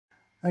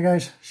Hi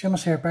guys,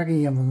 Seamus here back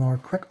again with another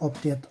quick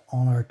update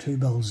on our two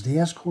builds, the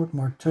Escort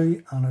Mark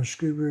II and our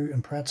Subaru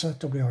Impreza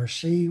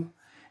WRC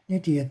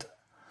 88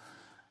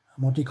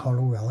 Monte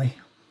Carlo Rally.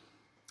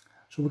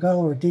 So we got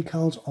all our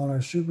decals on our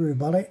Subaru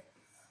body.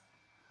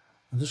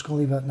 I'm just going to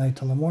leave that now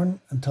till the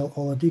morning until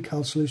all the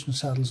decal solution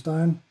settles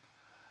down.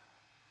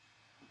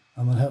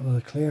 I'm going to hit with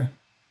a clear.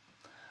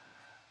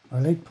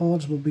 Our light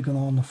pods will be going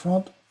on the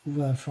front, over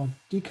that front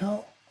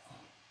decal.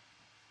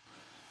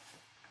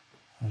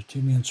 There's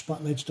two main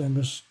spotlights down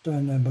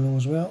below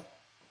as well.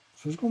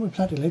 So there's going to be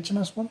plenty of lights in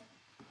this one.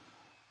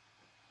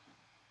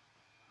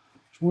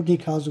 There's more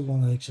decals that go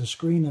on the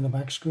screen and the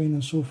back screen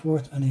and so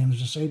forth. And then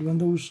there's the side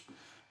windows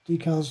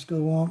decals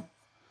go on.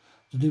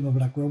 To do my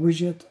black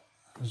rubbers yet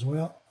as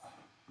well.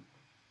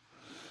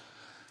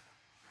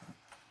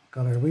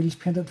 Got our wheels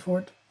painted for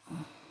it.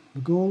 The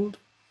gold.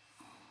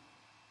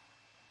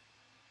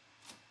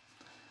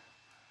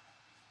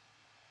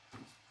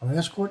 Our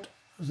Escort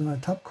is in our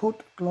top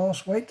coat,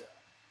 gloss white.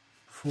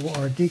 For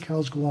our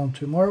decals go on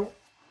tomorrow.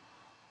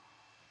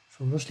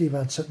 So we'll just leave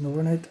that sitting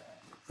overnight,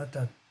 let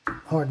that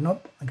harden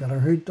up, and get our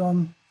hood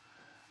done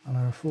and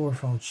our four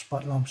front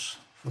spot lamps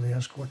for the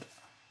Escort.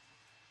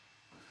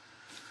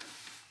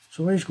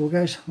 So there you go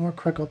guys, another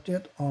quick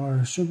update on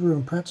our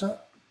Subaru Impreza,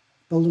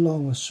 built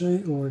along with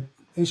Sue over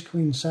Ice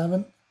Queen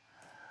 7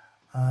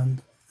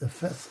 and the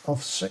 5th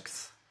of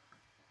 6th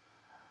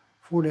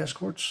Ford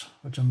Escorts,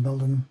 which I'm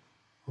building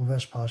over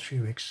this past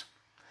few weeks.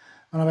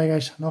 Anyway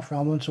guys, enough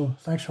rambling, so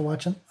thanks for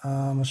watching,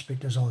 I'll speak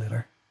to you all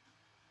later.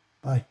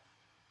 Bye.